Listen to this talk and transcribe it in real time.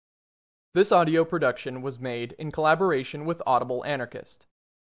This audio production was made in collaboration with Audible Anarchist.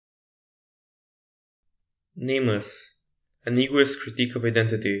 Nameless, an Egoist critique of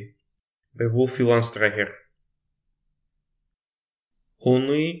identity, by Wolfi Landstreicher.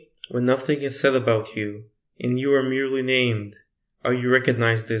 Only when nothing is said about you, and you are merely named, are you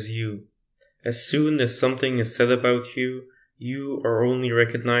recognized as you. As soon as something is said about you, you are only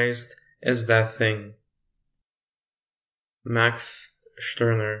recognized as that thing. Max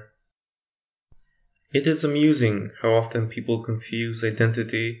Stirner. It is amusing how often people confuse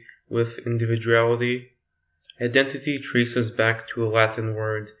identity with individuality. Identity traces back to a Latin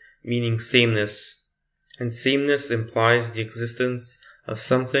word meaning sameness, and sameness implies the existence of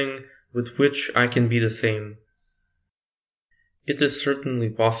something with which I can be the same. It is certainly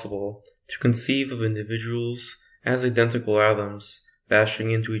possible to conceive of individuals as identical atoms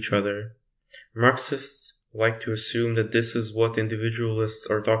bashing into each other. Marxists like to assume that this is what individualists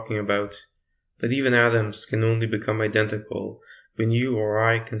are talking about. But even atoms can only become identical when you or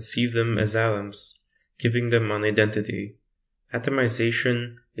I conceive them as atoms, giving them an identity.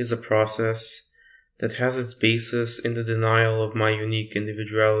 Atomization is a process that has its basis in the denial of my unique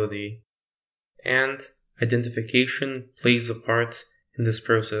individuality, and identification plays a part in this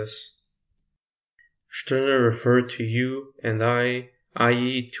process. Stirner referred to you and I,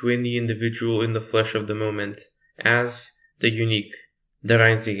 i.e. to any individual in the flesh of the moment, as the unique, der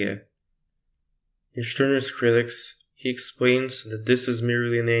Einzige. In Stirner's Critics, he explains that this is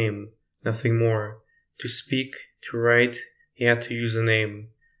merely a name, nothing more. To speak, to write, he had to use a name,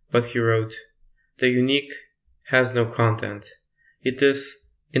 but he wrote, "The unique has no content. It is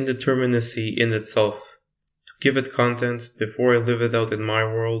indeterminacy in itself. To give it content before I live it out in my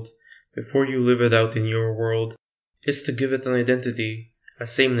world, before you live it out in your world, is to give it an identity, a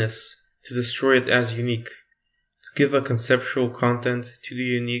sameness, to destroy it as unique. To give a conceptual content to the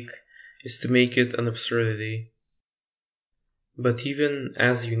unique is to make it an absurdity. But even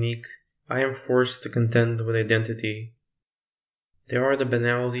as unique, I am forced to contend with identity. There are the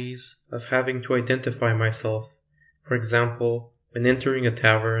banalities of having to identify myself, for example, when entering a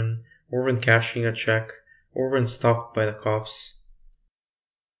tavern, or when cashing a check, or when stopped by the cops.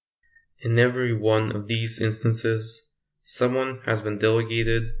 In every one of these instances, someone has been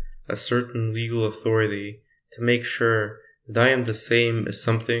delegated a certain legal authority to make sure that I am the same as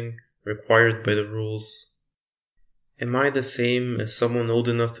something required by the rules. Am I the same as someone old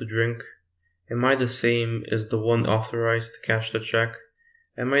enough to drink? Am I the same as the one authorized to cash the check?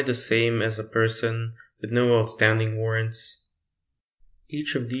 Am I the same as a person with no outstanding warrants?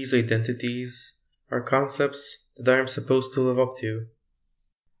 Each of these identities are concepts that I am supposed to live up to.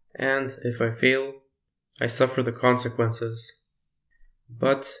 And if I fail, I suffer the consequences.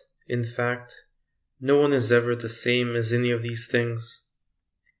 But, in fact, no one is ever the same as any of these things.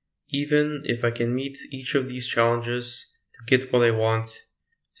 Even if I can meet each of these challenges to get what I want,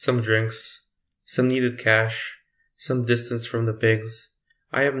 some drinks, some needed cash, some distance from the pigs,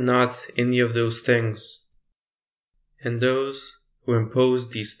 I am not any of those things. And those who impose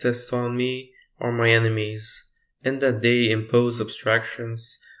these tests on me are my enemies, in that they impose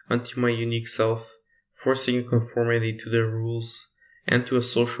abstractions unto my unique self, forcing a conformity to their rules and to a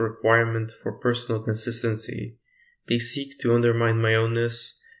social requirement for personal consistency. They seek to undermine my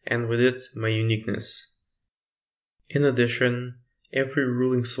ownness, and with it my uniqueness. In addition, every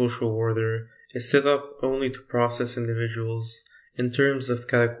ruling social order is set up only to process individuals in terms of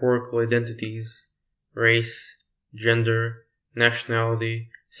categorical identities, race, gender,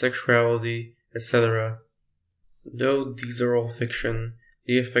 nationality, sexuality, etc. Though these are all fiction,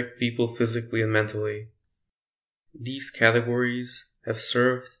 they affect people physically and mentally. These categories have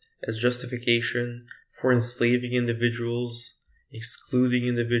served as justification for enslaving individuals, excluding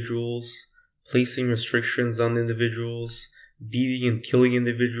individuals, placing restrictions on individuals, beating and killing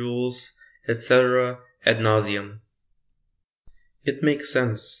individuals, etc. ad nauseum. It makes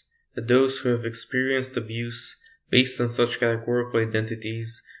sense that those who have experienced abuse based on such categorical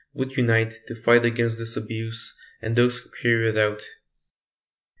identities would unite to fight against this abuse and those who carry it out.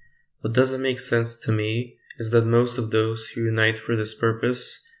 What doesn't make sense to me is that most of those who unite for this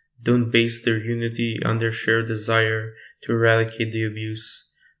purpose don't base their unity on their shared desire to eradicate the abuse,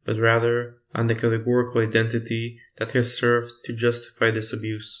 but rather on the categorical identity that has served to justify this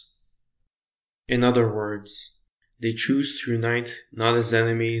abuse. In other words, they choose to unite not as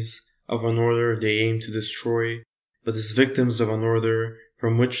enemies of an order they aim to destroy, but as victims of an order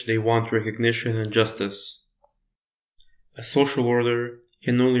from which they want recognition and justice. A social order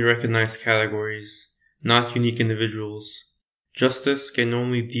can only recognize categories, not unique individuals. Justice can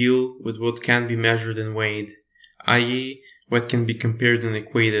only deal with what can be measured and weighed, i.e., what can be compared and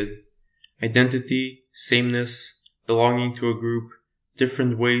equated. identity, sameness, belonging to a group,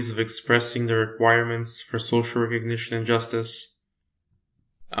 different ways of expressing the requirements for social recognition and justice.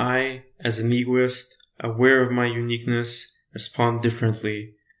 I, as an egoist, aware of my uniqueness, respond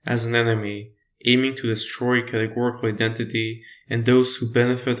differently, as an enemy, aiming to destroy categorical identity and those who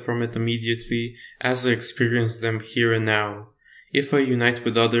benefit from it immediately as I experience them here and now. If I unite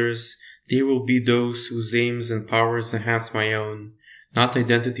with others, they will be those whose aims and powers enhance my own, not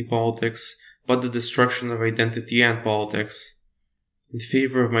identity politics, but the destruction of identity and politics, in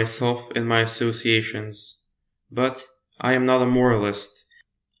favor of myself and my associations. But I am not a moralist.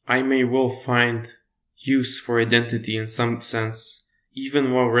 I may well find use for identity in some sense,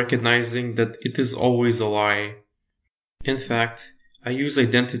 even while recognizing that it is always a lie. In fact, I use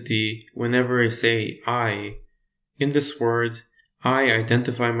identity whenever I say I. In this word, I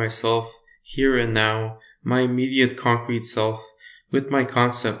identify myself here and now, my immediate concrete self, with my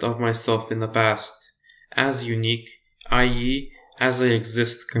concept of myself in the past, as unique, i.e., as I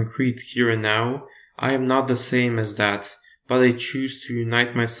exist concrete here and now. I am not the same as that, but I choose to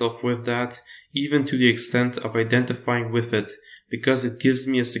unite myself with that, even to the extent of identifying with it, because it gives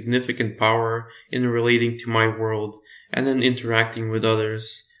me a significant power in relating to my world and in interacting with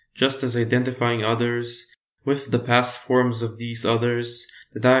others, just as identifying others with the past forms of these others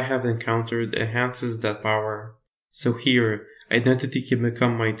that I have encountered enhances that power. So here, identity can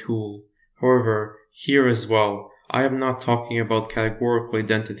become my tool. However, here as well, I am not talking about categorical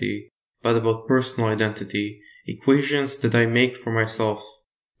identity, but about personal identity, equations that I make for myself,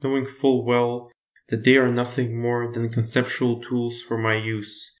 knowing full well that they are nothing more than conceptual tools for my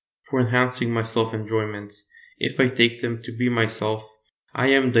use, for enhancing my self-enjoyment. If I take them to be myself, I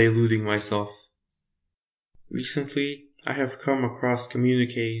am diluting myself. Recently, I have come across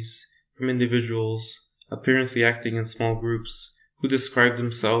communiques from individuals, apparently acting in small groups, who describe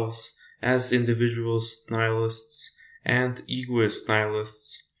themselves as individualist nihilists and egoist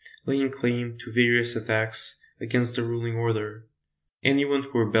nihilists, laying claim to various attacks against the ruling order. Anyone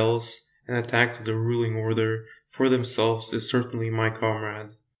who rebels and attacks the ruling order for themselves is certainly my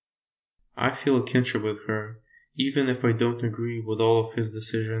comrade. I feel a kinship with her, even if I don't agree with all of his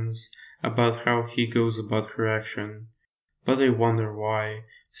decisions about how he goes about her action. But I wonder why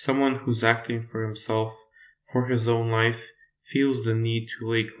someone who's acting for himself, for his own life, feels the need to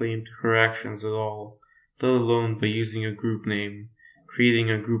lay claim to her actions at all, let alone by using a group name, creating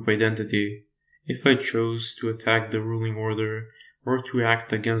a group identity. If I chose to attack the ruling order, or to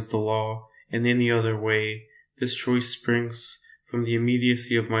act against the law in any other way, this choice springs from the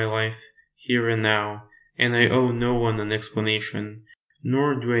immediacy of my life, here and now, and I owe no one an explanation,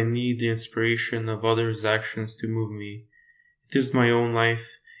 nor do I need the inspiration of others' actions to move me. It is my own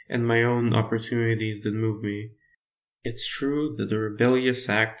life and my own opportunities that move me. It's true that a rebellious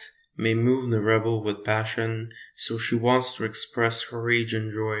act may move the rebel with passion, so she wants to express her rage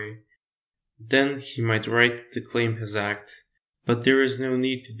and joy. Then he might write to claim his act, but there is no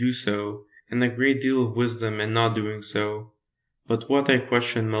need to do so, and a great deal of wisdom in not doing so. But what I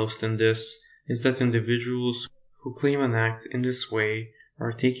question most in this is that individuals who claim an act in this way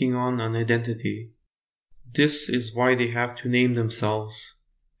are taking on an identity. This is why they have to name themselves,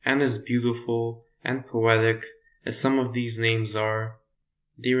 and as beautiful and poetic as some of these names are,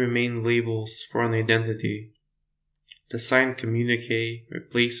 they remain labels for an identity. The signed communique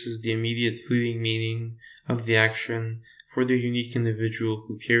replaces the immediate fleeting meaning of the action for the unique individual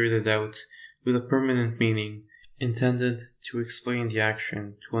who carried it out with a permanent meaning intended to explain the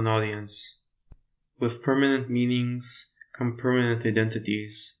action to an audience. With permanent meanings come permanent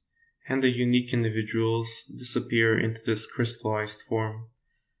identities, and the unique individuals disappear into this crystallized form.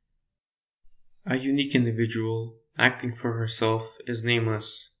 A unique individual acting for herself is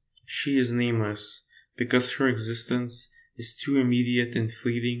nameless. She is nameless because her existence is too immediate and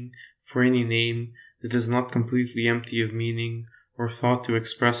fleeting for any name that is not completely empty of meaning or thought to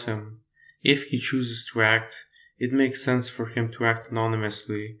express him. If he chooses to act, it makes sense for him to act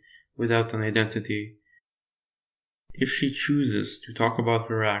anonymously, without an identity. If she chooses to talk about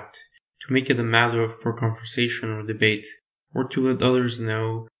her act, to make it a matter for conversation or debate, or to let others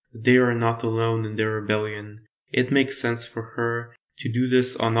know that they are not alone in their rebellion, it makes sense for her to do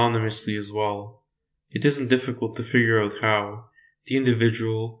this anonymously as well. It isn't difficult to figure out how. The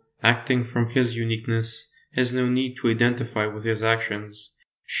individual, acting from his uniqueness, has no need to identify with his actions.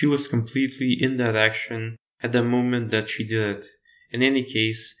 She was completely in that action at the moment that she did it. In any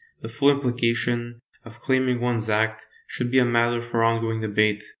case, the full implication of claiming one's act should be a matter for ongoing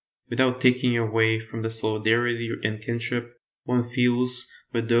debate, without taking away from the solidarity and kinship one feels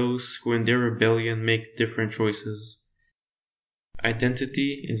with those who in their rebellion make different choices.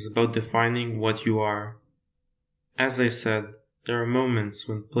 Identity is about defining what you are. As I said, there are moments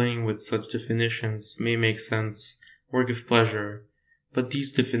when playing with such definitions may make sense or give pleasure, but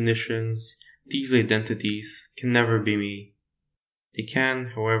these definitions, these identities, can never be me. They can,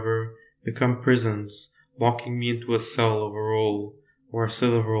 however, become prisons, locking me into a cell of a role or a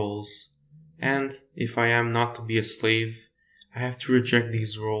set of roles, and if I am not to be a slave, I have to reject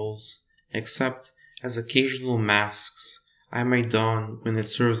these roles, except as occasional masks I might don when it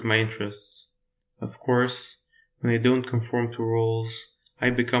serves my interests. Of course, when I don't conform to roles,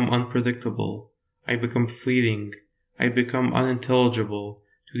 I become unpredictable, I become fleeting, I become unintelligible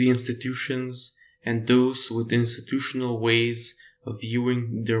to the institutions and those with institutional ways of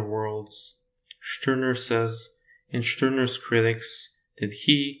viewing their worlds. Stirner says, in Stirner's Critics, that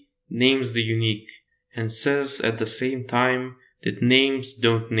he names the unique, and says at the same time that names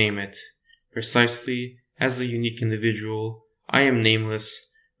don't name it. Precisely as a unique individual, I am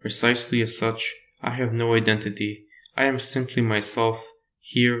nameless. Precisely as such, I have no identity. I am simply myself,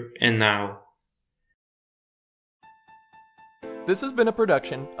 here and now. This has been a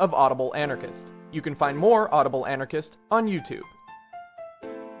production of Audible Anarchist. You can find more Audible Anarchist on YouTube.